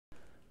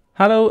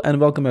Hello and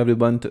welcome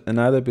everyone to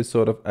another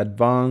episode of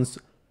Advanced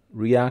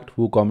React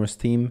WooCommerce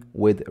Theme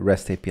with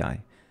REST API.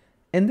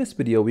 In this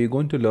video, we're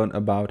going to learn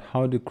about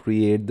how to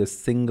create the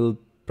single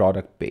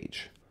product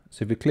page.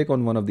 So if you click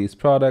on one of these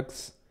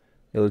products,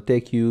 it'll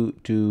take you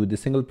to the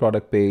single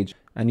product page,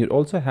 and you'll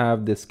also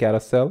have this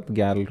carousel,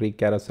 gallery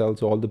carousel.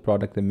 So all the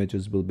product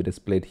images will be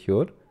displayed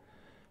here.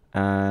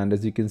 And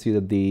as you can see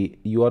that the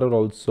URL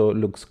also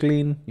looks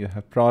clean. You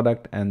have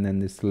product and then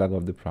the slug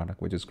of the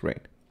product, which is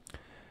great.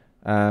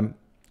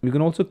 You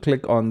can also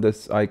click on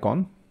this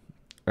icon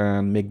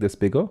and make this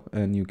bigger,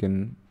 and you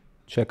can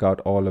check out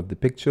all of the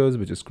pictures,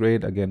 which is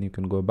great. Again, you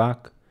can go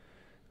back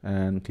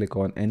and click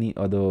on any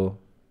other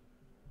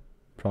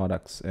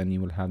products and you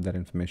will have that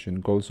information.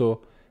 You can also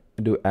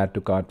do add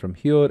to cart from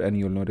here, and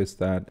you'll notice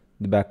that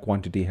the back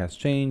quantity has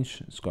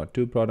changed. It's got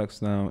 2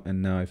 products now,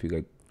 and now if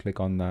you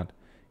click on that,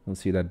 you'll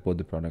see that both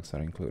the products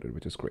are included,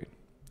 which is great.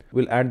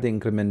 We'll add the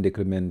increment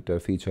decrement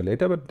feature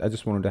later, but I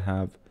just wanted to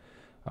have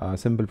a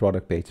simple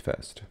product page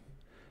first.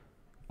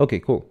 Okay,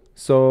 cool.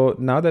 So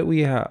now that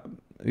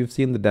we've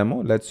seen the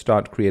demo, let's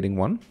start creating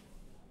one.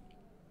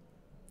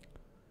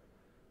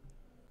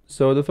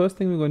 So the first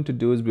thing we're going to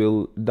do is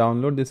we'll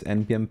download this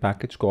npm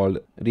package called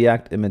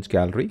React Image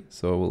Gallery.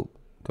 So we'll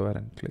go ahead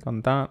and click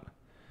on that.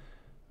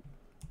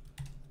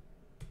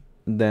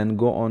 Then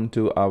go on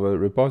to our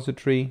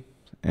repository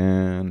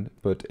and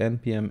put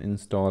npm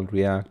install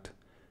React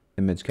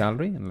Image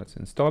Gallery, and let's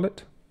install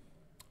it.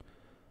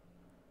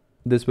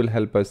 This will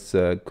help us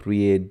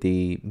create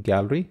the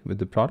gallery with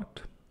the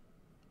product,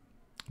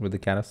 with the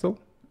carousel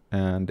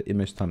and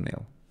image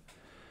thumbnail.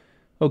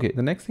 Okay,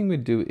 the next thing we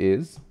do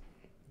is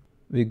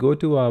we go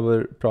to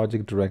our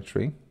project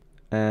directory,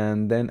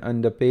 and then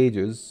under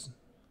pages,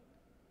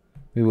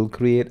 we will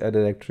create a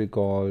directory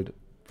called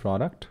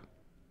product.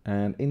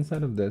 And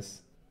inside of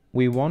this,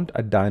 we want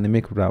a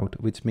dynamic route,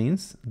 which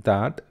means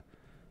that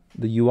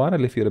the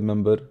URL, if you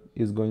remember,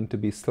 is going to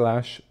be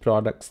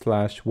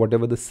 /product/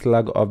 whatever the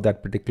slug of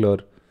that particular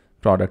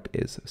product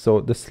is.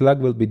 So the slug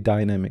will be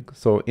dynamic.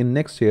 So in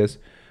Nextjs,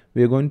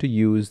 we are going to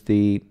use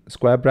the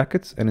square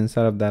brackets, and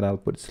inside of that, I'll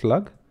put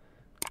slug.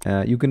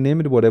 You can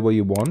name it whatever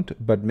you want,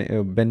 but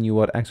when you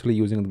are actually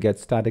using the get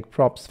static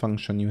props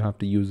function, you have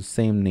to use the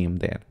same name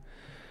there.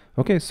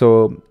 Okay,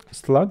 so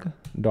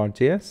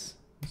slug.js,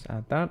 let's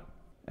add that.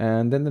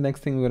 And then the next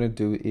thing we're going to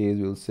do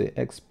is we'll say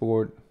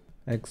export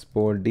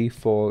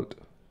default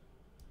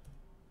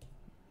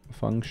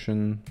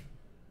function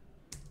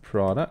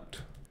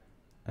product,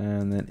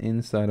 and then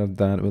inside of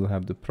that we'll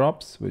have the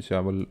props, which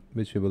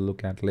we will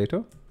look at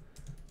later.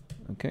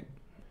 Okay,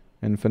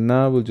 and for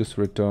now we'll just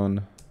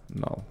return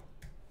null.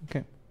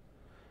 Okay,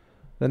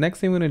 the next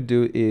thing we're going to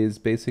do is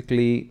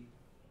basically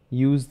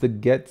use the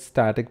get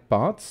static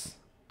paths.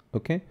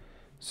 Okay,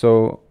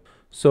 so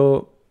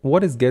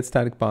what is get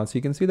static paths?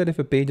 You can see that if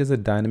a page has a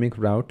dynamic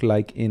route,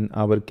 like in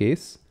our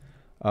case,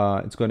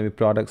 it's going to be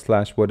product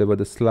 / whatever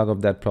the slug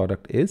of that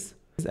product is,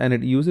 and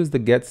it uses the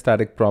get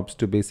static props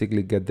to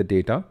basically get the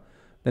data.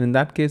 Then in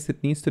that case,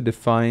 it needs to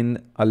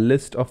define a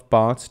list of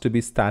paths to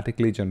be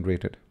statically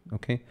generated.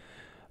 Okay,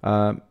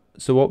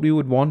 so what we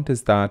would want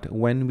is that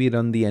when we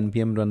run the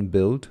npm run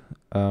build,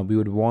 we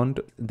would want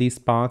these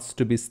paths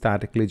to be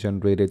statically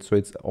generated, so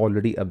it's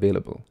already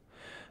available.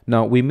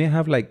 Now we may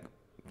have like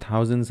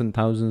thousands and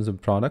thousands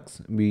of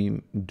products.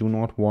 We do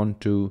not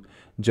want to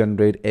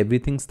generate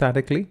everything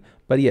statically,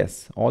 but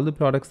yes, all the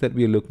products that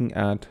we are looking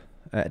at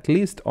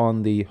least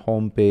on the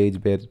home page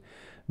where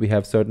we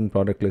have certain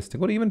product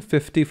listing, or even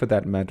 50 for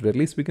that matter, at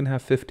least we can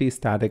have 50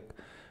 static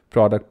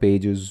product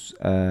pages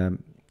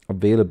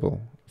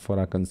available for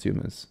our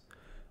consumers,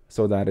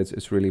 so that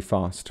it's really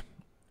fast.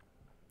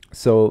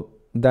 So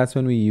that's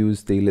when we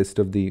use the list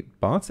of the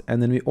paths,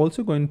 and then we're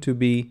also going to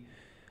be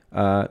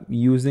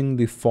using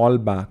the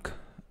fallback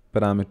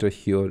parameter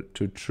here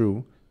to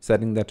true,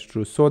 setting that to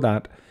true, so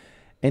that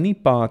any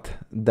path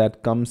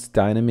that comes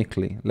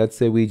dynamically, let's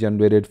say we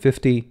generated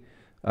 50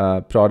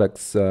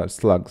 products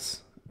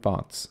slugs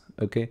paths,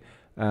 okay,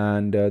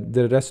 and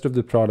the rest of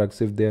the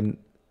products, if they're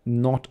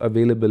not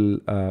available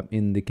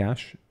in the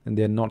cache and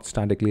they're not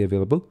statically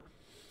available,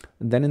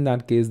 then in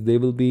that case they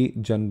will be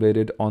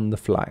generated on the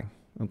fly.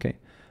 Okay,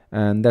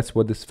 and that's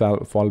what this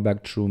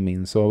fallback true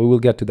means. So we will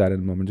get to that in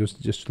a moment,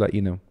 just to let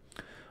you know.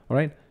 All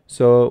right,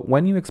 so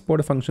when you export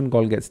a function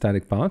called get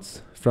static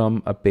paths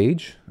from a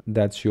page,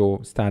 that's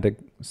your static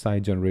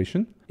site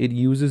generation, it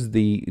uses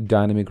the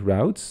dynamic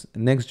routes.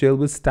 Nextjs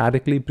will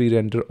statically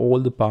pre-render all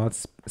the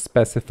paths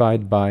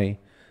specified by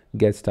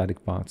get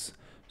static paths.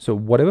 So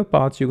whatever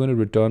paths you're going to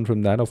return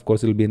from that, of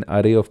course, it'll be an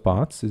array of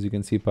paths. As you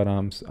can see,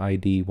 params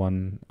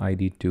ID1,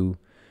 ID2.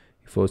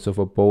 For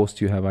post,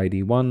 you have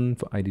ID1,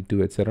 for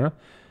ID2, etc.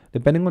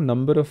 Depending on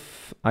number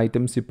of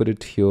items you put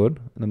it here,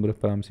 number of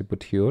params you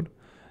put here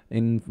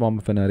in form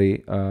of an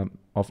array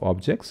of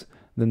objects,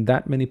 then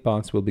that many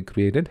paths will be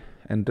created,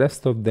 and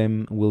rest of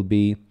them will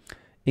be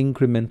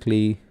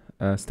incrementally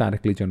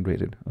statically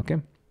generated.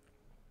 Okay,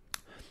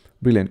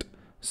 brilliant.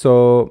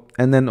 So,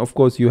 and then of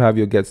course you have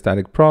your get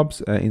static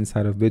props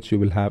inside of which you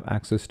will have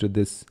access to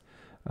this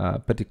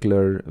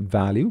particular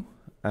value,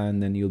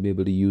 and then you'll be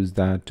able to use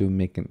that to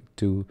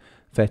to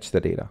fetch the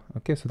data.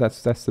 Okay, so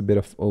that's a bit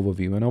of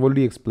overview, and I've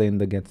already explained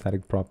the get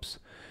static props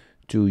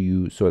to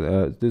you.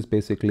 So this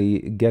basically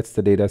gets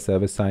the data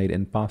server side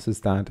and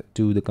passes that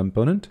to the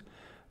component,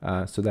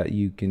 so that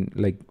you can,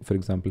 like for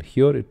example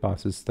here, it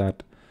passes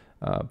that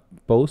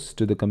post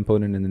to the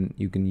component, and then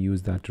you can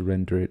use that to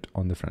render it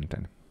on the front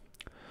end.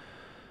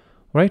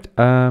 Right.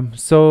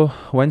 So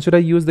when should I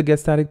use the get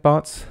static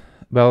parts?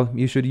 Well,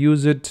 you should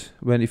use it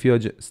when, if you're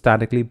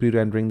statically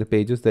pre-rendering the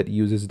pages that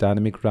uses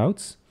dynamic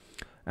routes,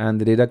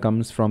 and the data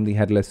comes from the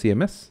headless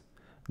CMS.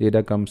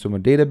 Data comes from a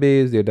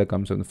database, data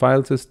comes from the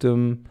file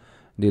system,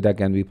 data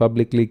can be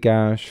publicly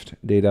cached,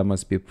 data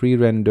must be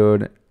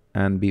pre-rendered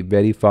and be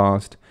very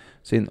fast.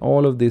 So in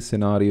all of these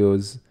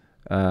scenarios,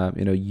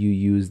 you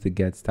use the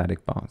get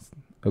static path.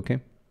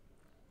 Okay.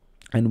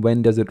 And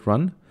when does it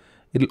run?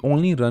 It'll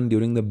only run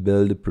during the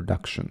build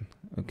production.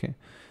 Okay.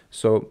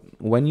 So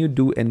when you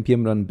do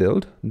npm run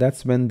build,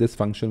 that's when this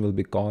function will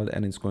be called,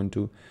 and it's going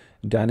to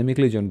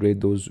dynamically generate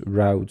those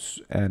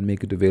routes and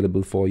make it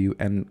available for you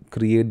and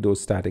create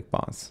those static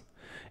paths.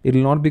 It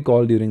will not be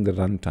called during the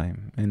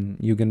runtime, and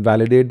you can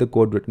validate the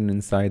code written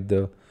inside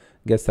the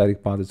get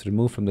static path is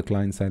removed from the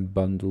client side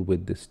bundle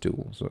with this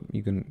tool. So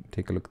you can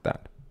take a look at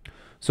that.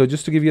 So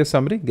just to give you a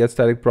summary, get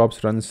static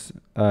props runs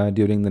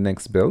during the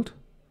next build.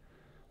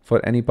 For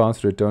any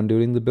paths returned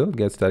during the build,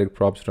 get static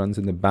props runs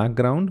in the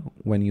background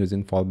when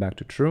using fallback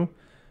to true,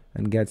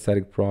 and get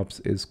static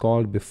props is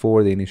called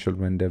before the initial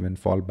render when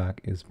fallback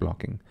is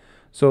blocking.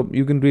 So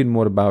you can read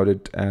more about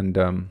it, and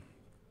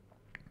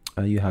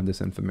you have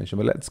this information.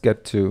 But let's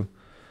get to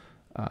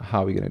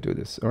how we're going to do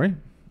this. All right.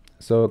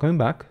 So coming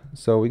back,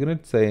 so we're going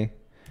to say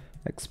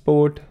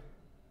export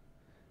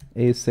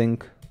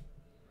async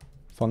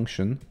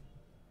function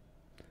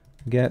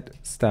get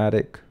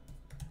static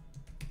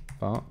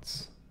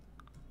parts.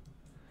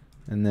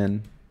 And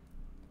then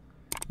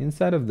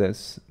inside of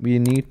this, we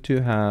need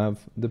to have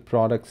the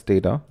products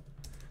data.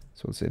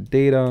 So we'll say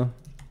data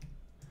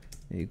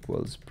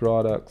equals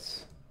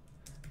products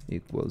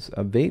equals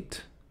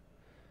await,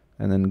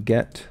 and then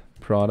get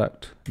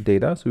product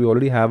data. So we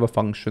already have a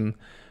function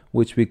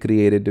which we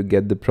created to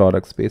get the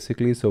products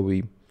basically. So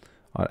we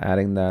are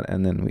adding that,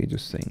 and then we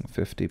just saying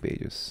 50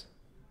 pages.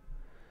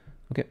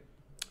 Okay.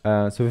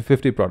 So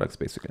 50 products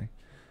basically.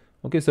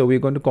 Okay, so we're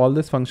going to call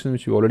this function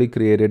which we already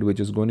created, which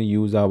is going to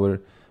use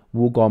our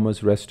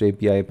WooCommerce REST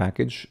API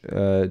package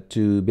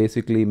to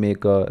basically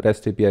make a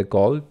REST API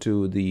call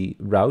to the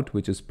route,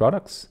 which is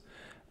products,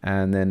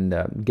 and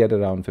then get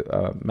around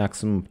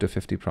maximum to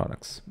 50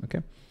 products.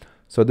 Okay,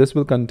 so this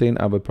will contain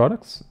our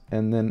products,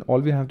 and then all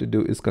we have to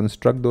do is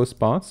construct those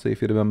paths. So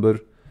if you remember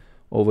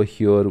over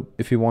here,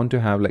 if you want to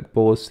have like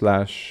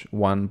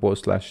post/1,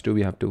 post/2,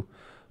 we have to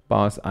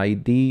pass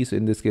ID. So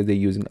in this case, they're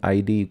using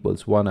ID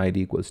equals 1,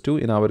 ID equals 2.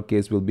 In our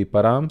case, will be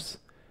params.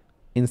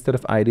 Instead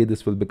of ID,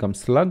 this will become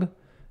slug.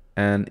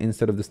 And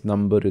instead of this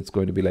number, it's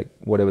going to be like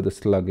whatever the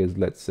slug is,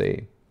 let's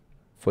say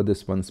for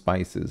this one,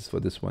 spices, for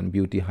this one,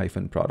 beauty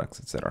 -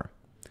 products, etc.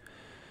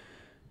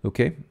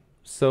 Okay,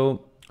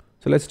 so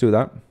let's do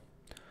that.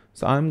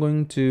 So I'm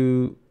going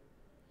to,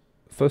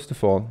 first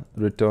of all,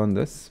 return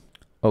this.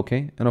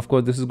 Okay, and of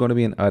course, this is going to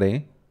be an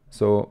array.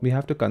 So we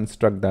have to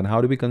construct that.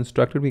 How do we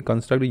construct it? We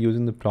construct it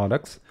using the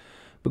products,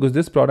 because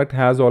this product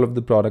has all of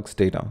the products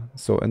data.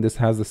 So, and this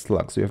has the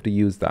slug. So you have to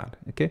use that.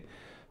 Okay.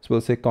 So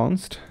we'll say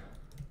const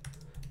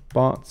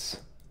parts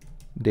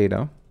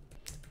data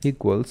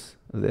equals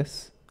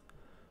this.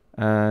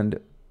 And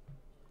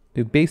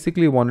we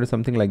basically wanted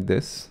something like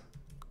this.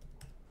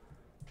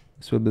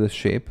 This will be the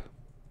shape.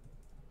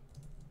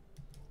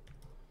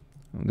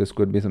 This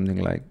could be something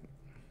like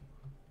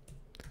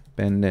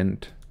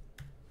pendant.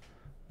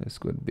 This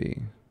could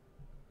be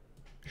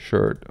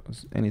shirt, or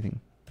anything.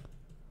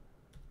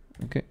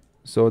 Okay,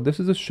 so this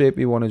is the shape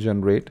we want to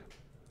generate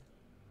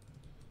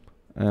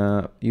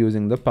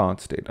using the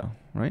parts data,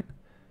 right?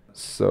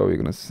 So we're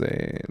gonna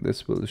say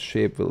this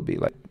shape will be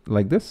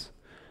like this.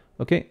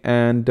 Okay,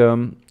 and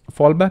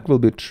fallback will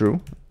be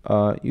true.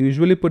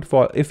 Usually put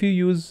if you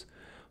use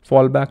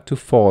fallback to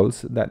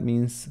false, that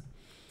means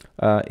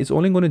it's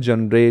only going to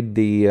generate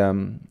the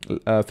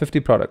 50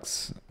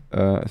 products.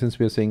 Since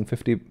we are saying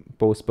 50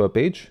 posts per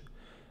page,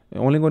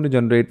 only going to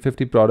generate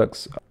 50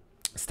 products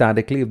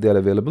statically if they are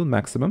available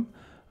maximum,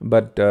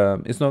 but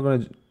it's not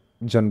going to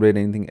generate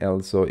anything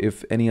else. So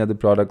if any other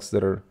products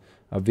that are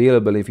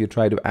available, if you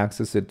try to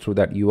access it through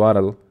that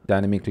URL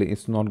dynamically,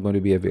 it's not going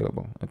to be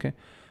available. Okay,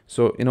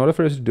 so in order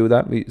for us to do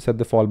that, we set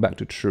the fallback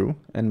to true.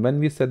 And when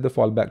we set the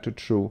fallback to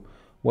true,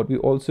 what we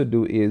also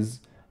do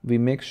is we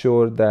make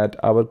sure that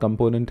our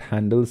component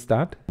handles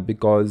that,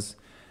 because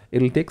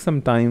it'll take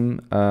some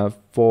time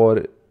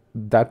for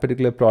that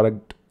particular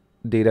product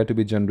data to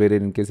be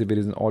generated in case if it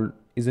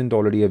isn't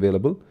already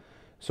available.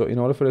 So in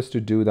order for us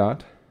to do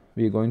that,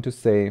 we're going to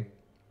say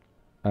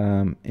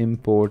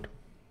import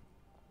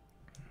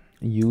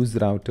use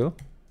router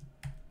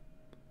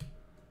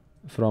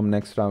from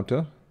next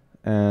router,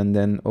 and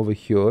then over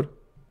here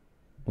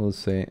we'll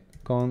say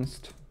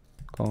const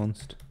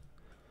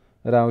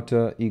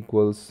router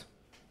equals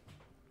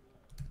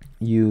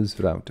use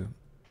router.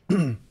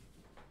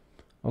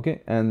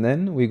 Okay, and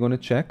then we're going to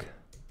check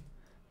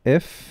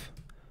if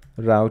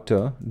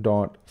router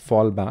dot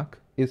fallback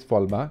is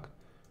fallback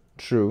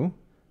true,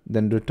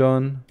 then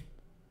return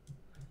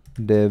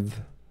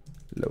div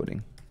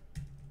loading.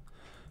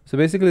 So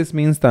basically this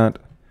means that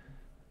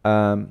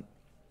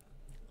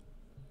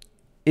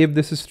if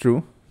this is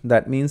true,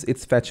 that means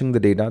it's fetching the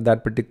data.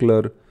 That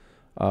particular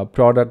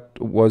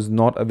product was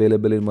not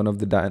available in one of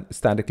the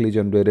statically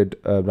generated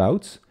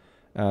routes.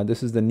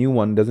 This is the new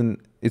one.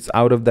 It's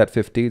out of that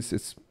 50.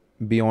 It's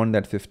beyond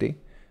that 50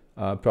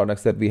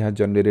 products that we had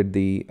generated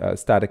the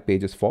static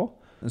pages for.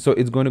 So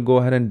it's going to go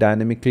ahead and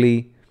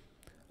dynamically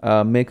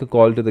make a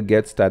call to the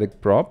get static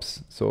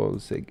props. So I'll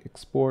say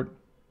export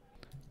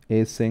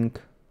async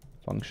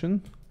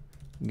function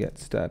get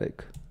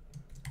static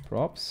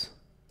props,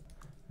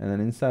 and then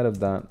inside of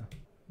that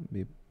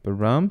be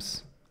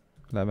params.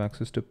 We'll have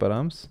access to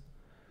params,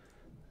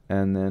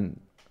 and then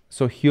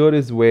so here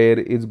is where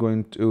it's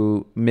going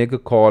to make a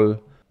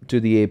call to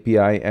the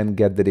API and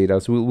get the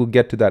data. So we'll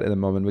get to that in a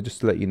moment, but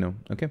just to let you know.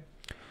 Okay,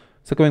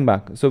 so coming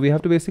back, so we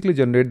have to basically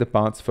generate the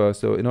paths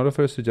first. So in order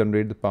for us to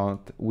generate the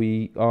path,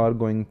 we are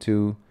going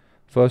to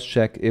first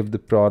check if the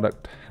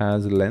product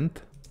has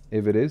length.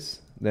 If it is,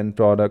 then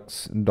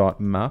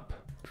products.map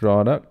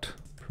product,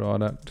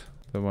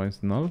 otherwise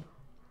null.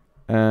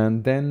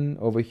 And then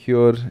over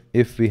here,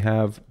 if we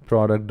have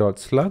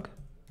product.slug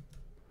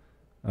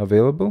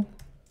available,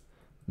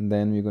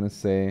 then we're going to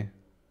say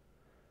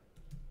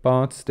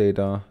paths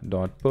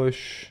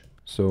data.push.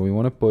 So we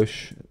want to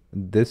push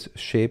this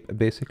shape,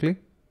 basically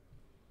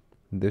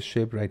this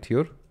shape right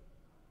here,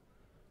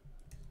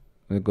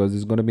 because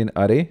it's going to be an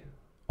array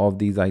of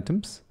these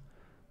items.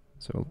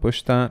 So we'll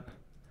push that,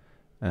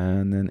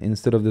 and then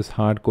instead of this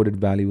hard-coded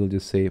value, we'll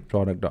just say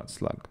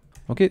product.slug.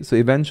 Okay, so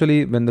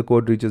eventually when the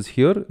code reaches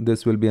here,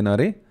 this will be an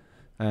array,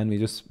 and we're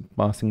just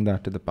passing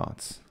that to the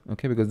paths.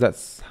 Okay, because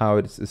that's how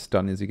it's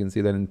done. As you can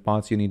see that in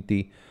paths, you need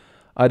the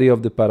array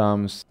of the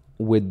params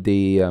with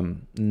the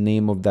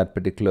name of that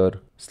particular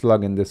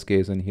slug in this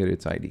case, and here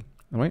it's ID.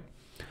 All right,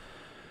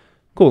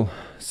 cool.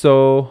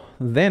 So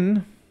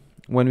then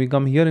when we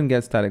come here and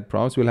get static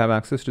props, we'll have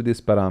access to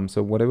this param.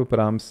 So whatever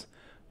params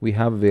we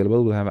have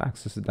available, we'll have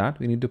access to that.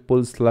 We need to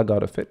pull slug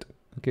out of it.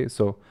 Okay,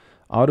 so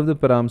out of the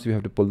params, we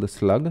have to pull the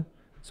slug.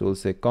 So we'll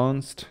say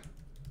const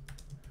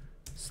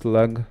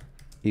slug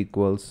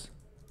equals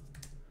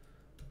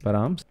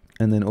params,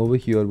 and then over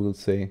here we'll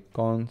say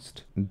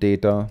const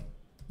data.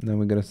 Then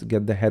we're going to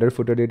get the header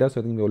footer data. So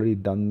I think we've already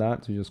done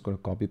that. So we're just going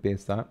to copy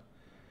paste that.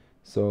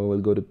 So we'll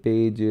go to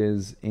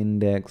pages,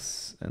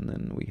 index, and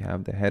then we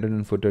have the header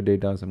and footer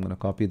data. So I'm going to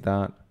copy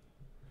that.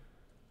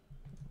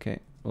 Okay,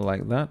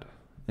 like that.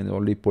 And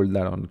already pulled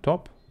that on the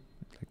top,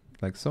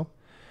 like so.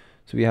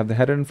 So we have the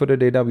header and footer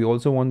data. We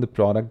also want the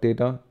product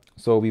data.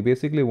 So we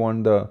basically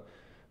want the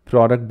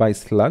product by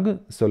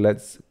slug. So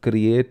let's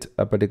create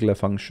a particular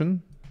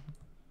function.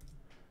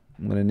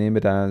 I'm going to name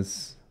it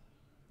as,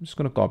 I'm just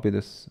going to copy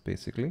this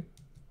basically.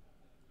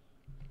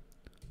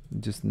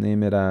 Just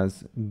name it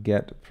as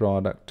get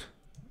product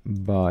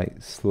by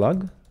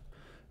slug.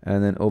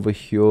 And then over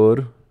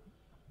here,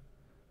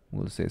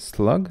 we'll say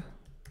slug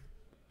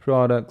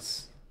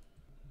products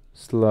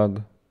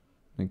slug.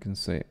 We can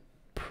say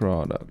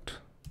product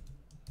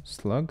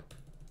slug.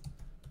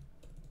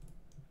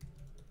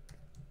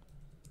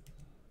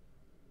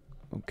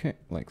 Okay,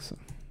 like so.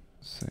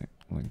 Say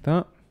like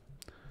that.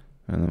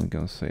 And then we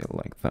can say it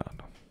like that.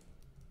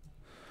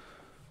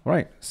 All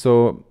right,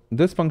 so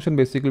this function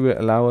basically will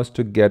allow us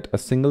to get a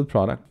single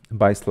product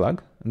by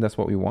slug, and that's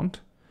what we want.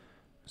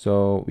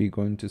 So we're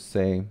going to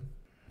say,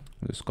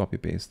 just copy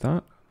paste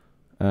that,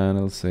 and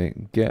I'll say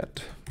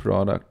get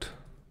product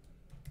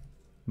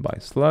by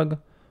slug.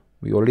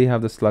 We already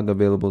have the slug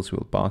available, so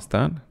we'll pass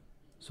that.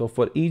 So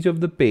for each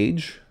of the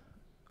page,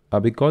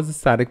 because the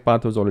static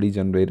path was already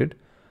generated,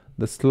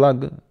 the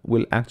slug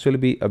will actually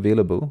be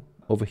available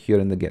over here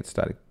in the get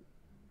static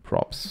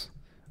props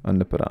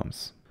under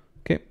params.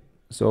 Okay,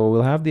 so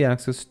we'll have the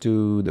access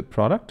to the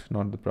product,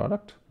 not the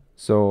product.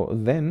 So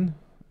then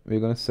we're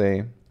going to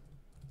say,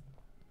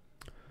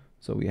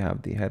 so we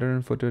have the header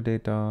and footer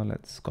data.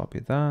 Let's copy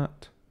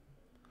that,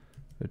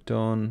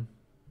 return.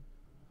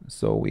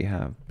 So we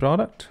have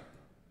product,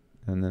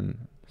 and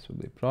then this will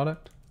be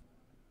product.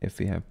 If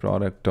we have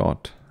product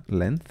dot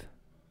length,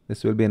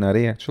 this will be an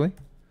array actually.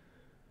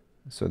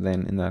 So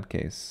then in that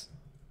case,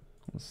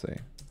 we'll say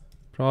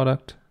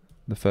product,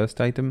 the first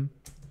item,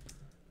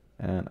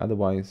 and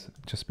otherwise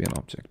just be an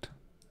object.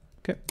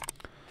 Okay.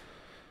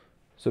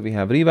 So we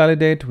have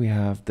revalidate, we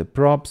have the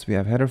props, we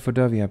have header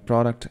footer, we have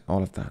product,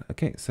 all of that.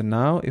 Okay. So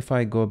now if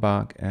I go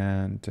back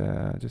and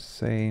just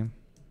say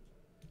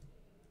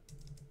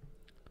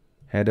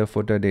header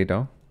footer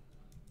data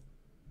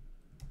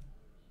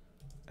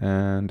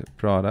and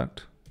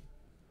product,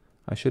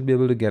 I should be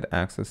able to get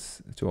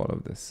access to all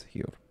of this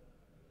here.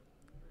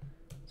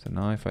 So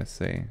now if I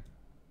say,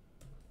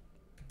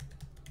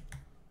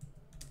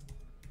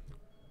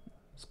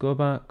 let's go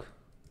back,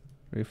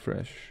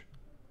 refresh,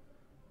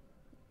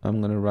 I'm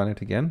going to run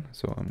it again.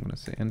 So I'm going to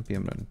say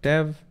npm run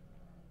dev.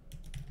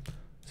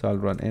 So I'll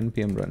run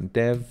npm run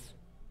dev,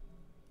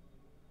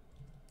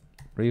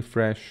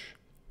 refresh.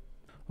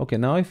 Okay,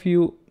 now if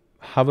you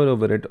hover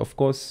over it, of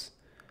course,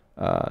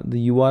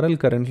 the URL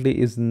currently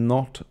is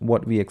not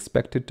what we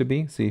expect it to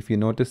be. So if you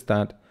notice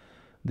that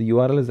the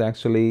URL is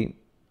actually,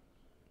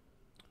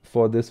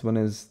 for this one,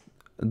 is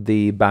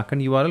the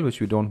backend URL, which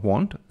we don't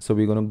want. So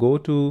we're going to go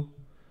to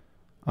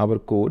our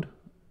code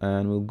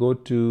and we'll go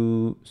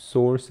to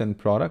source and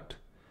product.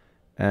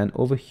 And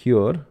over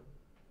here,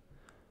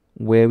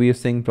 where we are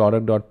saying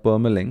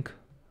product.permalink,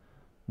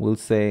 we'll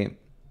say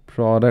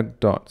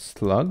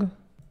product.slug.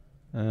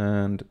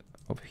 And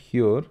over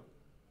here,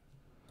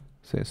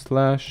 say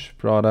slash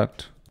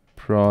product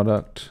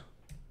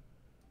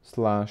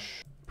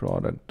slash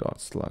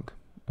product.slug.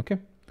 Okay.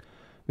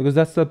 Because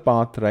that's the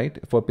path, right?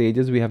 For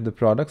pages, we have the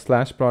product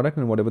slash product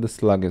and whatever the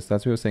slug is.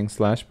 That's what we're saying,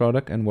 slash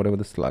product and whatever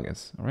the slug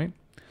is. All right.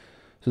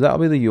 So that'll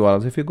be the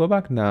URL. So if you go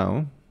back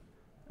now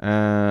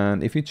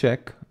and if you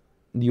check,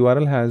 the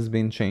URL has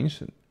been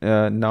changed.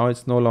 Now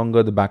it's no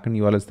longer the backend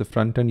URL, it's the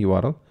front end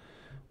URL,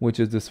 which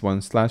is this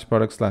one, slash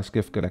product slash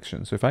gift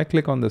collection. So if I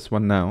click on this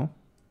one now,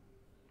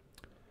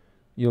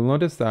 you'll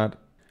notice that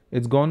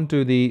it's gone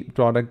to the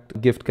product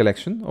gift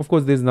collection. Of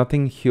course, there's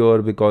nothing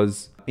here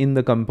because in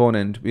the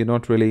component, we're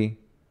not really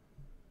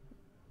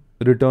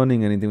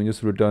returning anything. We're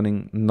just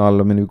returning null.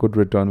 I mean, we could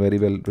return very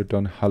well,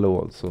 return hello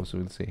also. So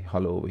we'll say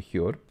hello over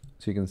here.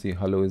 So you can see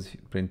hello is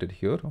printed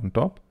here on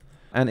top.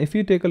 And if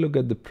you take a look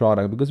at the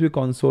product, because we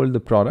consoled the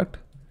product,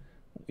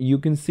 you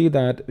can see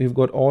that we've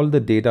got all the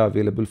data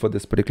available for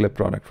this particular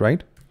product,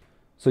 right?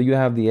 So you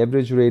have the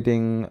average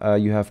rating,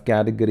 you have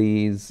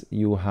categories,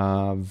 you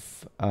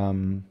have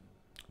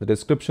the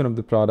description of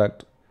the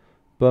product,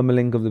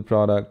 permalink of the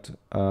product,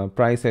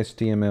 price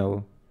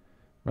HTML,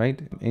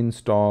 right? In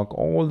stock,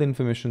 all the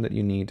information that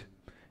you need,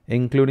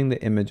 including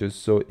the images.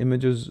 So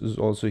images is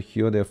also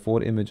here. There are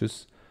 4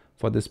 images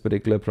for this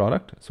particular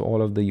product. So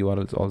all of the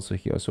URLs also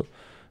here. So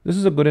this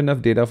is a good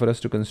enough data for us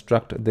to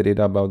construct the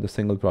data about the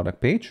single product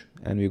page,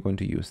 and we're going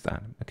to use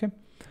that. Okay.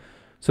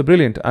 So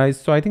brilliant.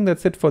 So I think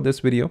that's it for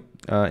this video.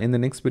 In the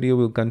next video,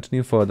 we'll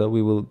continue further.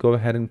 We will go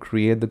ahead and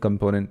create the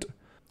component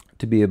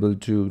to be able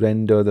to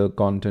render the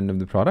content of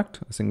the product,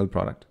 a single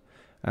product.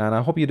 And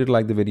I hope you did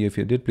like the video. If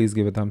you did, please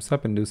give a thumbs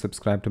up and do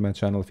subscribe to my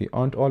channel if you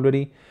aren't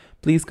already.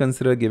 Please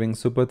consider giving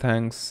super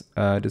thanks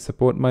to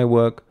support my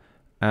work.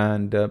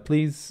 And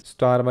please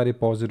start my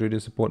repository to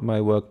support my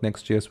work,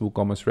 Nextjs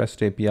WooCommerce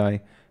REST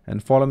API,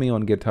 and follow me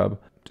on GitHub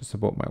to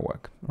support my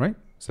work. All right.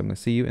 So I'm going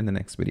to see you in the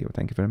next video.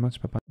 Thank you very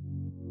much. Bye-bye.